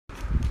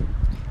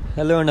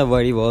Hello and a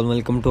very warm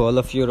welcome to all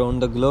of you around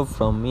the globe.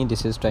 From me,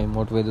 this is Time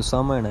Out with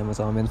Usama and I'm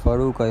Usama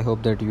Farouk. I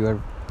hope that you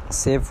are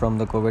safe from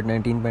the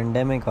COVID-19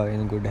 pandemic or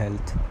in good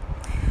health.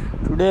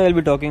 Today I'll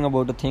be talking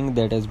about a thing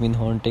that has been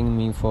haunting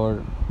me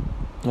for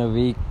a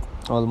week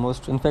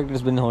almost. In fact,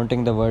 it's been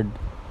haunting the world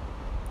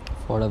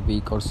for a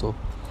week or so.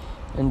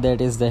 And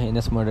that is the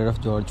heinous murder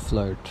of George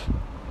Floyd.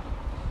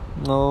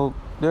 Now,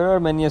 there are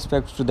many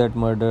aspects to that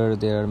murder.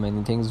 There are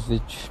many things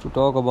which to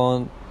talk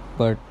about,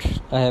 but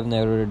I have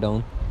narrowed it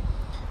down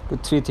to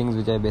three things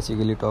which I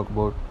basically talk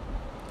about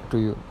to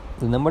you.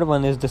 The number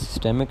one is the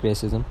systemic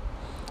racism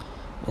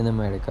in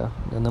America.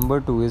 The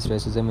number two is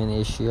racism in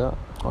Asia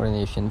or in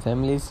Asian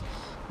families.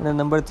 And the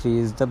number three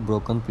is the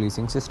broken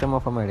policing system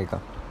of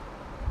America.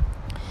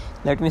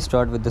 Let me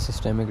start with the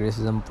systemic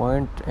racism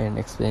point and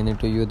explain it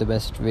to you the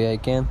best way I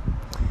can.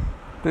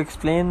 To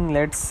explain,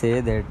 let's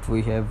say that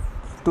we have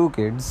two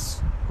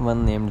kids,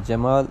 one named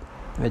Jamal,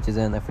 which is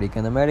an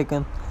African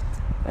American,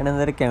 and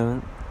another Kevin,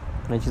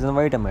 which is a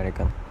white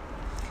American.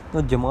 Now,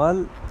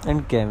 Jamal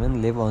and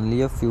Kevin live only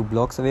a few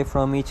blocks away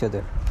from each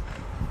other.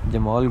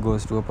 Jamal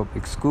goes to a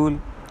public school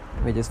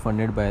which is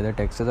funded by the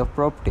taxes of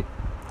property.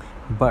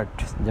 But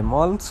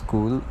Jamal's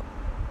school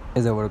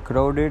is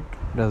overcrowded,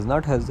 does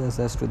not have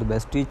access to the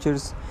best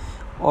teachers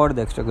or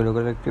the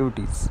extracurricular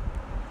activities.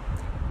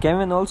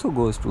 Kevin also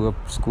goes to a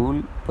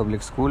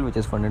public school which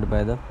is funded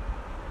by the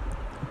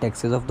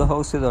taxes of the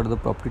houses or the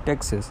property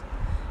taxes.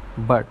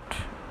 But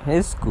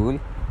his school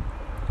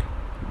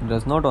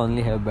does not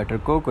only have better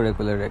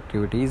co-curricular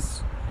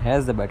activities,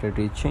 has the better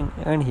teaching,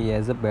 and he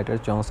has a better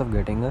chance of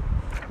getting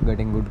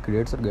good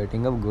grades or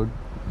getting a good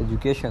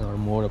education or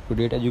more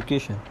up-to-date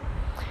education.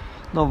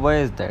 Now, why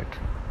is that?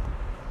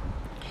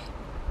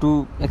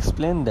 To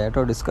explain that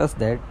or discuss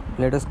that,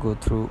 let us go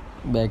through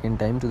back in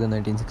time to the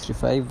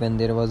 1965 when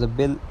there was a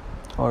bill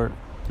or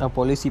a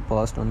policy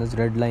passed known as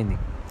redlining.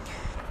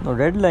 Now,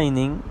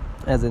 redlining,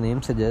 as the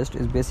name suggests,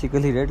 is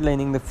basically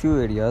redlining the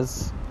few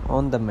areas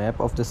on the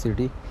map of the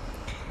city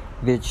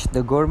which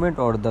the government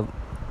or the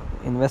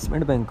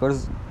investment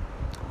bankers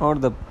or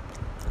the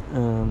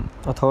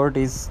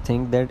authorities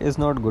think that is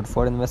not good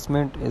for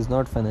investment, is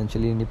not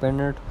financially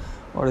independent,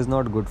 or is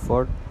not good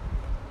for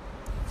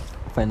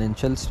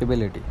financial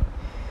stability.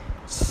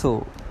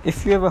 So,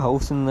 if you have a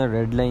house in a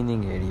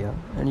redlining area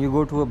and you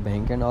go to a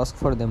bank and ask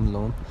for them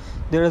loan,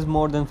 there is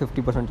more than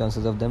 50%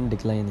 chances of them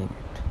declining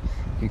it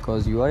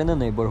because you are in a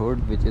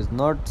neighborhood which is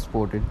not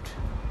supported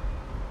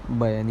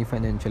by any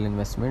financial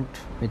investment,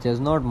 which has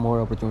not more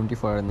opportunity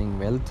for earning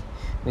wealth,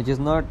 which is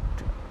not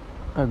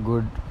a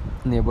good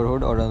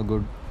neighborhood or a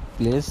good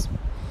place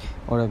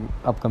or an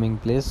upcoming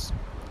place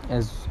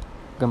as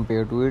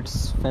compared to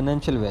its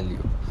financial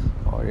value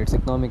or its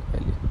economic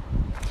value.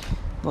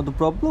 Now, the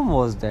problem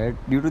was that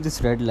due to this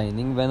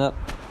redlining, when a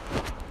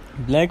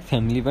black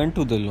family went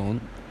to the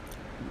loan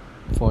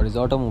for his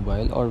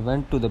automobile or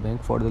went to the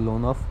bank for the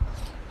loan of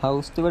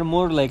house, they were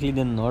more likely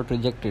than not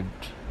rejected.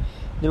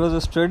 There was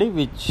a study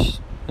which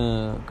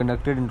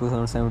conducted in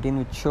 2017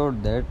 which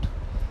showed that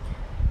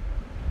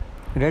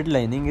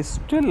redlining is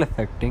still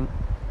affecting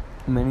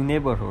many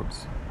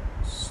neighborhoods.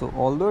 So,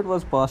 although it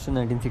was passed in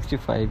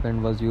 1965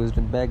 and was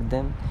used back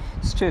then,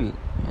 still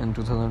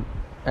in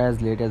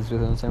as late as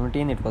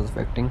 2017 it was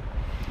affecting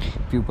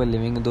people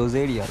living in those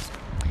areas.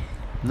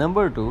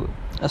 Number two,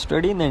 a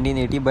study in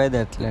 1980 by the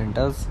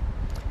Atlantas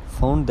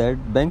found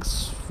that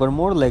banks were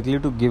more likely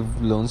to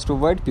give loans to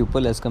white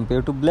people as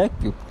compared to black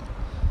people.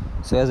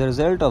 So, as a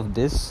result of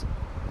this,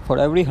 for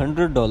every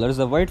 $100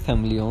 a white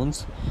family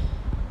owns,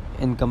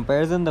 in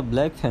comparison, the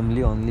black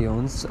family only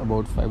owns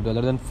about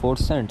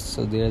 $5.04.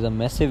 So, there is a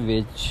massive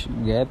wage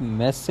gap,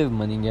 massive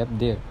money gap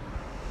there.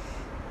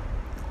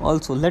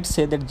 Also, let's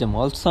say that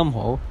Jamal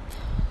somehow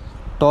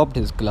topped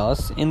his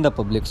class in the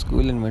public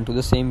school and went to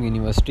the same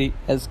university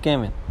as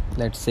Kevin,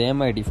 let's say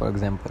MIT for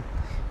example,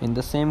 in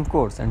the same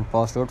course and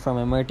passed out from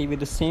MIT with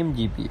the same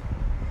GPA.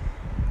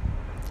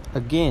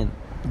 Again,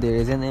 there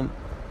is an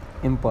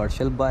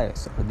impartial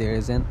bias or there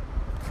is an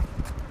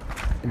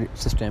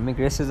systemic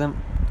racism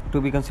to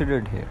be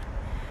considered here.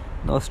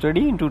 Now, a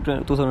study in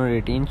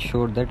 2018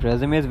 showed that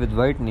resumes with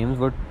white names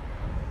were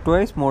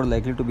twice more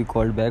likely to be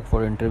called back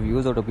for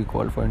interviews or to be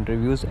called for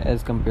interviews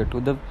as compared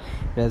to the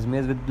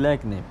resumes with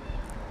black name.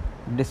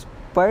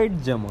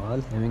 Despite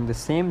Jamal having the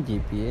same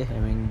GPA,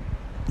 having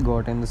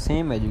gotten the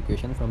same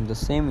education from the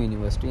same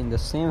university in the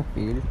same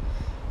field,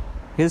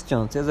 his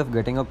chances of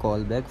getting a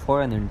call back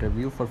for an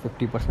interview for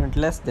 50%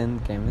 less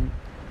than Kevin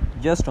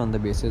just on the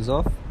basis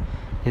of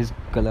his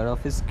color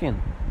of his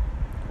skin.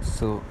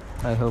 So,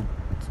 I hope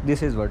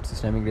this is what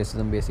systemic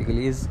racism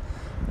basically is.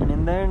 And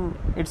in the end,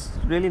 it's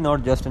really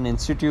not just an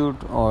institute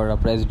or a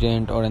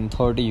president or an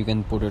authority you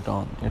can put it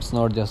on. It's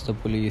not just the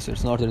police,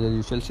 it's not the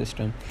judicial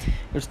system,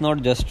 it's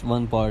not just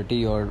one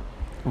party or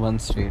one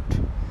state.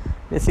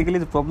 Basically,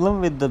 the problem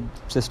with the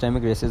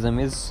systemic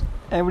racism is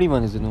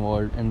everyone is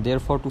involved, and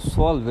therefore to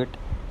solve it,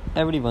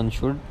 everyone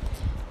should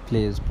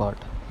play his part.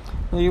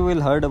 Now, you would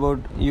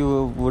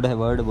have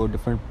heard about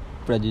different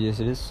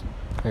prejudices,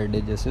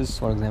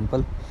 for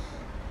example.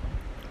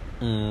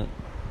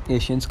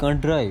 Asians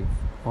can't drive,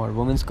 or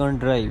women can't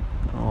drive,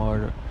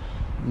 or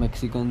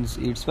Mexicans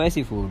eat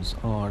spicy foods,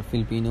 or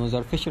Filipinos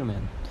are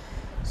fishermen.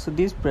 So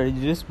these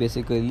prejudices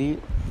basically,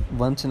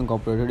 once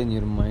incorporated in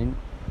your mind,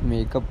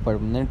 make a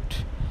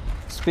permanent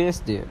space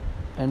there.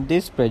 And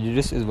this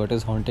prejudice is what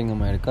is haunting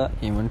America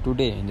even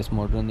today in this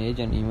modern age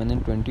and even in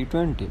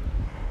 2020.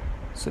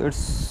 So it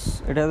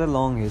has a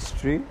long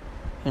history,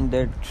 and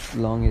that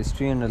long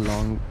history and a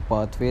long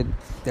pathway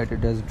that it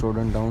has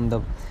trodden down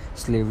the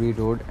slavery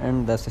road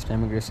and the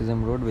systemic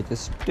racism road, which is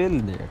still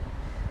there.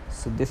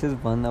 So this is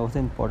one of the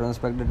important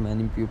aspects that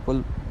many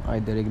people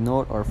either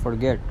ignore or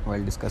forget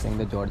while discussing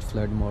the George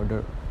Floyd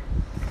murder.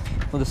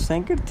 Now the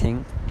second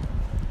thing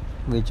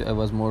which I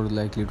was more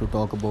likely to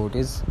talk about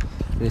is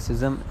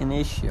racism in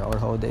Asia, or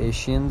how the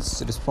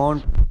Asians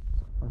respond,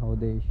 or how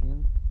the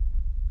Asians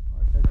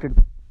are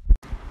affected.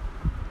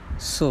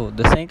 So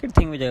the second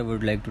thing which I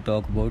would like to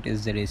talk about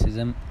is the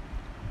racism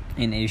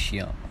in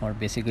Asia, or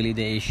basically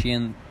the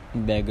Asian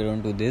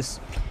background to this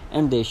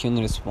and the Asian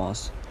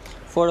response.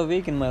 For a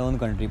week in my own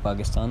country,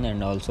 Pakistan,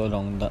 and also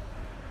around the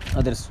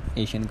other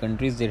Asian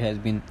countries, there has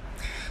been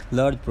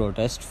large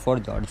protest for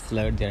George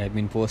Floyd. There have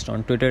been posts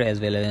on Twitter as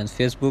well as on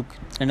Facebook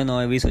and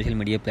on every social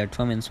media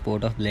platform in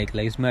support of Black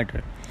Lives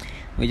Matter,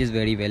 which is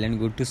very well and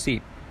good to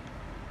see.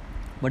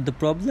 But the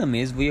problem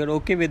is, we are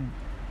okay with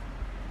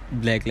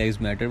Black Lives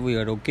Matter. We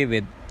are okay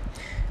with,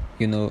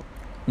 no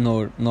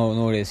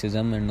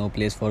racism and no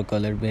place for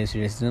color-based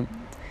racism,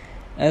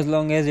 as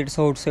long as it's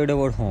outside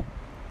our home.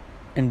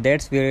 And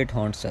that's where it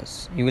haunts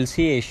us. You will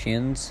see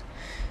Asians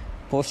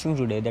posting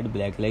today that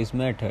Black Lives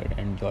Matter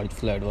and George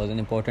Floyd was an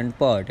important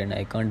part, and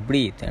I can't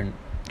breathe, and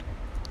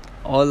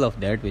all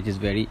of that, which is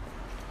very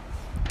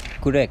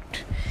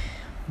correct.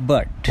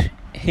 But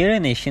here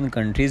in Asian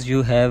countries,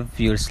 you have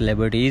your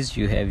celebrities,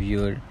 you have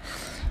your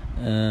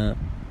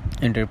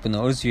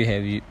entrepreneurs, you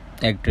have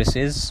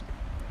actresses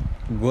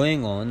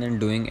going on and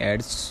doing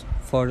ads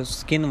for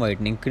skin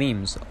whitening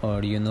creams,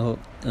 or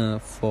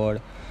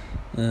for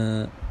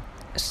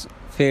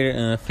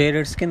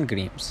fairer skin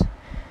creams.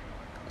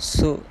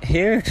 So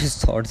here it is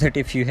thought that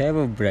if you have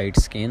a bright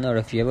skin or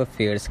if you have a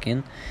fair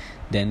skin,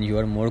 then you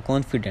are more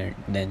confident,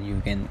 then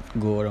you can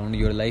go around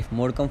your life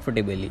more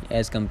comfortably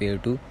as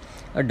compared to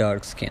a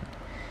dark skin.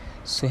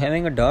 So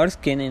having a dark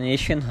skin in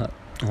Asian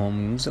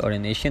homes or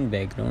an Asian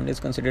background is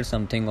considered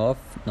something of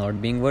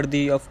not being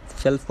worthy of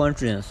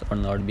self-confidence, or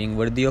not being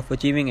worthy of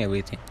achieving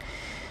everything.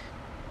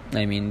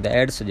 I mean, the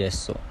ad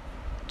suggests so.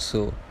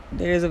 So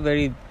there is a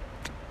very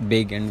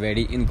big and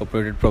very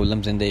incorporated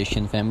problems in the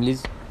Asian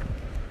families.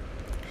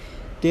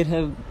 There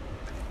have,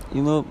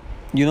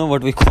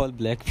 what we call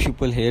black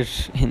people here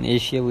in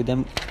Asia, we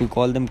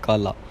call them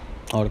kala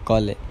or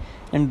kale,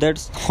 and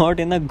that's not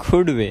in a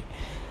good way.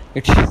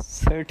 It's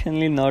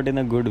certainly not in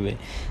a good way.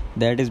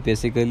 That is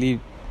basically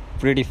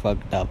pretty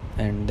fucked up,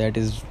 and that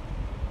is,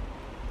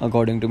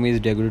 according to me, is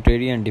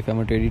derogatory and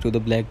defamatory to the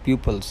black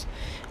pupils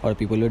or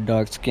people with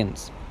dark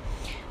skins.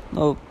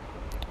 Now,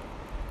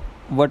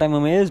 what I'm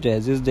amazed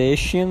at is the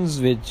Asians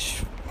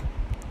which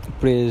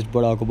praised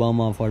Barack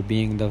Obama for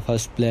being the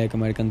first black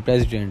American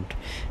president,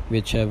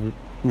 which have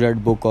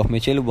read book of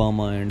Michelle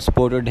Obama and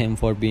supported him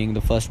for being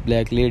the first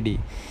black lady.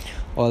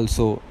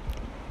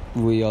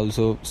 We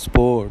also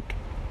support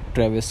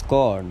Travis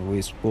Scott,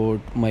 we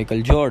support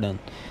Michael Jordan,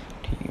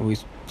 we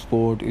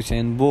support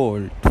Usain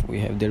Bolt. We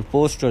have their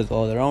posters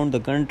all around the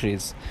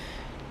countries,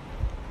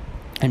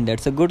 and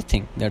that's a good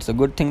thing. That's a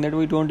good thing that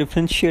we don't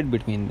differentiate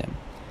between them.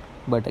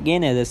 But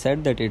again, as I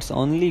said, that it's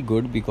only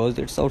good because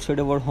it's outside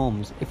our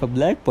homes. If a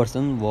black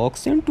person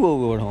walks into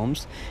our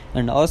homes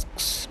and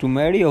asks to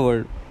marry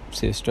our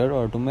sister,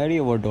 or to marry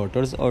our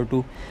daughters, or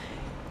to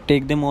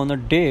take them on a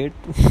date,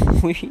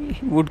 we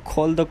would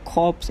call the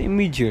cops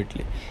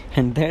immediately.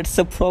 And that's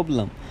a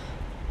problem.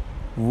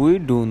 We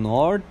do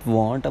not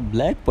want a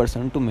black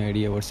person to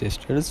marry our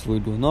sisters. We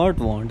do not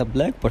want a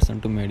black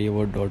person to marry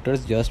our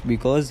daughters just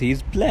because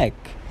he's black.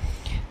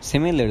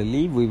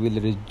 Similarly, we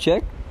will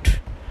reject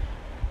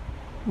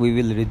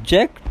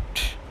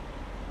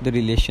the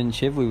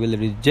relationship. We will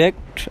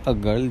reject a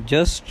girl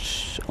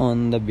just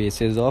on the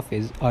basis of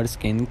her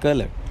skin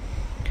color.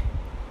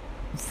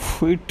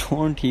 We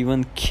don't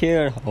even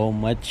care how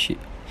much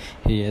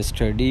he has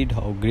studied,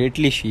 how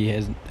greatly she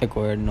has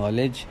acquired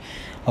knowledge,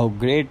 how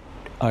great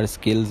her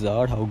skills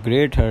are, how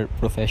great her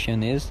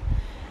profession is.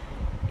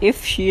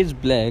 If she is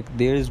black,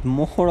 there is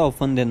more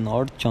often than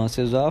not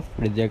chances of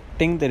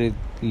rejecting the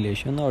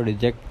relation or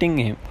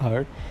rejecting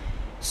her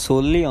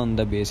solely on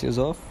the basis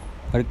of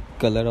her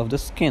color of the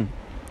skin.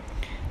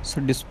 So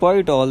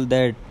despite all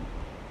that,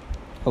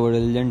 our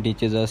religion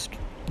teaches us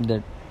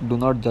that do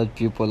not judge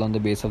people on the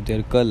basis of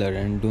their color,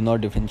 and do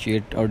not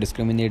differentiate or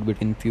discriminate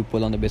between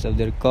people on the basis of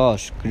their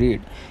caste,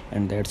 creed,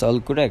 and that's all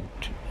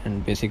correct.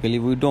 And basically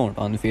we don't.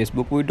 On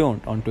Facebook we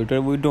don't, on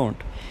Twitter we don't,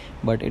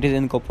 but it is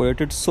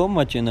incorporated so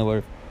much in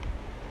our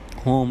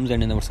homes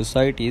and in our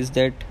societies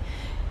that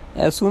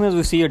as soon as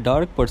we see a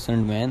dark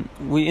person man,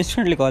 we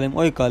instantly call him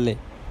oi kale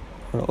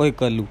or oi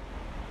kalu,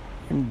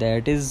 and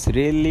that is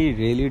really,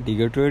 really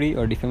derogatory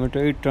or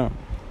defamatory term.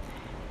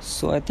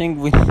 So I think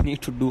we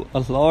need to do a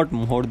lot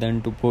more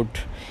than to put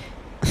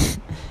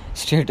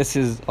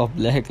statuses of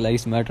Black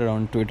Lives Matter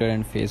on Twitter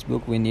and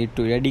Facebook. We need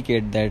to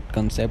eradicate that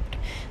concept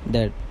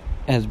that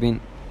has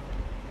been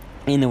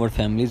in our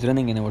families,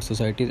 running in our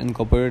societies,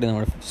 incorporated in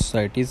our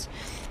societies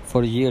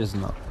for years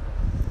now.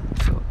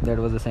 So that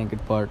was the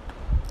second part.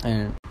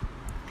 And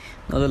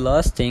now the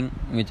last thing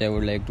which I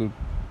would like to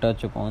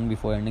touch upon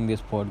before ending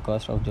this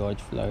podcast of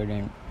George Floyd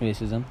and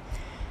racism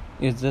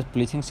is the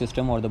policing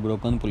system, or the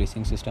broken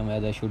policing system,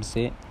 as I should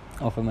say,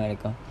 of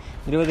America.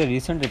 There was a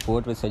recent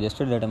report which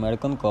suggested that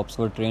American cops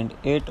were trained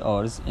 8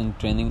 hours in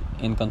training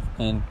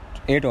in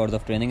 8 hours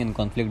of training in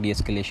conflict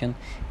de-escalation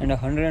and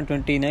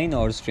 129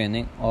 hours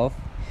training of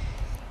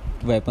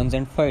weapons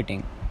and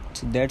fighting.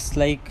 So that's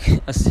like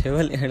a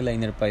civil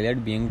airliner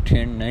pilot being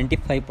trained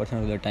 95%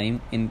 of the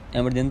time in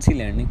emergency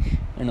landing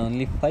and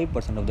only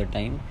 5% of the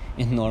time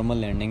in normal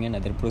landing and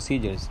other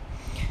procedures.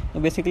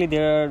 Now basically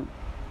there are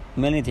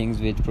many things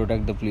which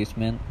protect the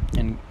policemen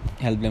and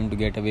help them to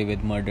get away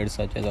with murders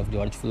such as of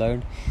George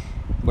Floyd,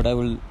 but I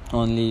will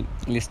only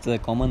list the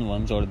common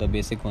ones or the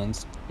basic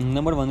ones.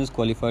 Number one is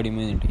qualified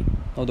immunity.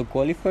 Now the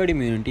qualified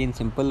immunity in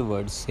simple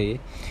words say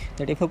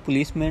that if a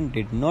policeman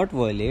did not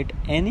violate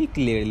any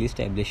clearly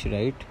established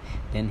right,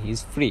 then he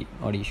is free,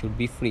 or he should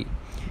be free.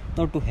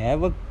 Now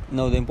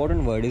the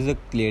important word is a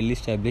clearly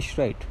established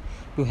right.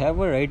 To have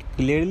a right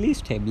clearly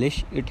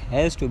established, it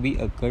has to be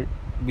occurred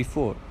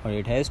before, or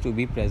it has to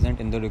be present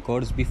in the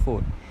records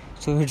before.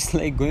 So it's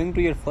like going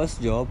to your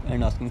first job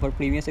and asking for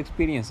previous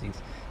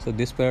experiences. So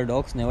this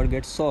paradox never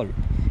gets solved.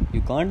 You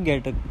can't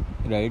get a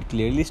right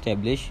clearly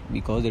established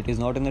because it is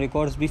not in the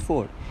records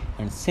before,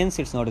 and since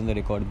it's not in the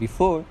record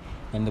before,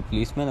 and the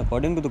policeman,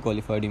 according to the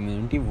qualified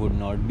immunity, would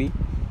not be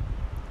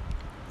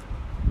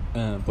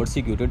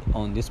persecuted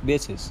on this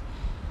basis.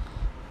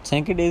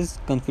 Second is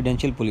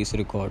confidential police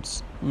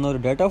records. Now the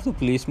data of the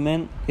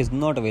policeman is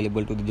not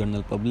available to the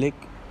general public,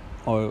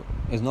 or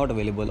is not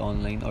available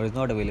online, or is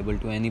not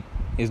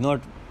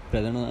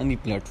present on any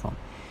platform.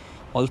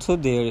 Also,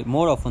 there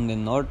more often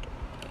than not,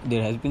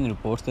 there has been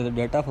reports that the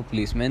data of a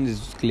policeman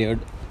is cleared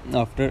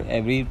after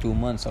every 2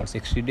 months or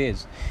 60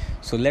 days.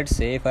 So let's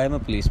say if I am a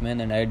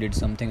policeman and I did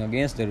something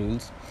against the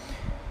rules,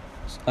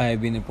 I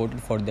have been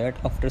reported for that.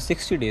 After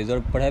 60 days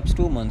or perhaps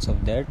 2 months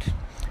of that,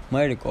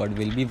 my record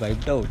will be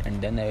wiped out,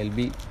 and then I will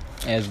be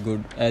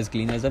as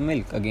clean as a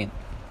milk again.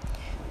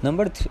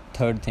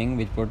 Third thing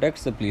which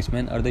protects the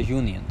policemen are the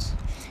unions.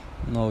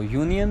 Now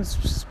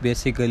unions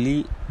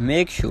basically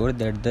make sure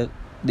that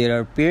there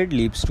are paid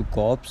leaves to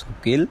cops who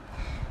kill.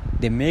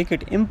 They make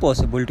it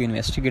impossible to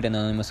investigate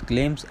anonymous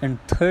claims, and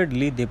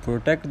thirdly, they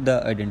protect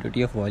the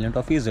identity of violent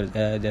officers.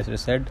 As I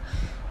said,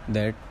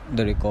 that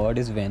the record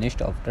is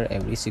vanished after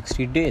every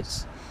 60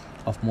 days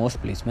of most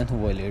policemen who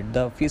violate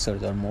the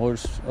officers, or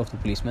most of the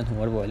policemen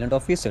who are violent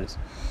officers.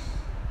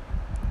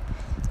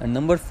 And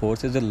number 4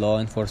 is the Law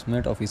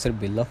Enforcement Officer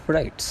Bill of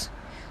Rights.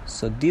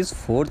 So these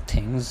 4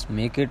 things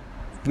make it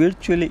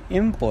virtually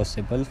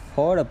impossible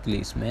for a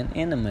policeman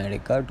in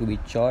America to be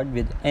charged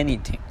with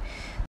anything.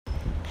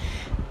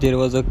 There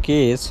was a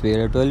case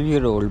where a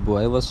 12-year-old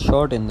boy was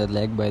shot in the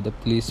leg by the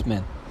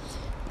policeman,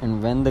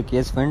 and when the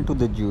case went to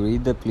the jury,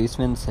 the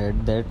policeman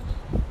said that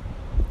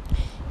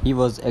he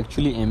was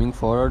actually aiming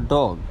for a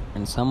dog,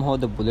 and somehow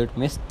the bullet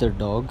missed the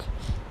dog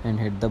and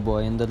hit the boy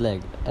in the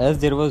leg. As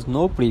there was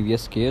no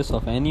previous case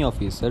of any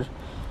officer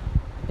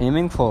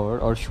aiming for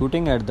or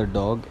shooting at the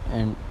dog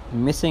and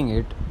missing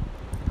it,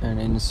 and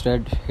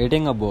instead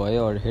hitting a boy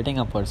or hitting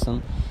a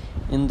person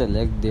in the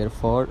leg,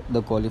 therefore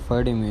the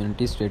qualified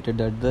immunity stated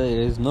that there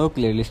is no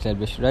clearly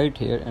established right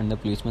here, and the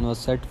policeman was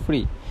set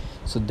free.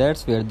 So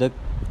that's where the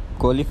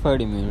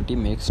qualified immunity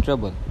makes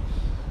trouble.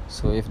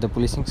 So if the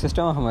policing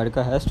system of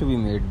America has to be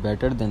made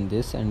better than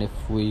this, and if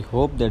we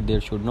hope that there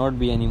should not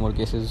be any more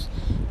cases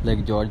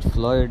like George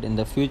Floyd in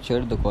the future,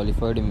 the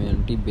qualified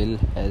immunity bill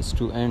has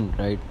to end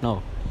right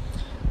now.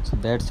 So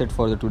that's it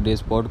for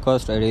today's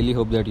podcast. I really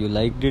hope that you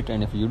liked it,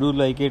 and if you do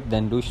like it,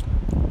 then do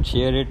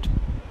share it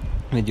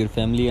with your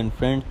family and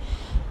friend,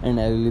 and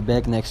I will be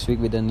back next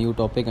week with a new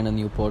topic and a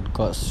new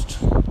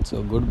podcast.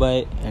 So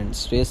goodbye, and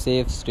stay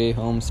safe, stay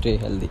home, stay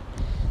healthy.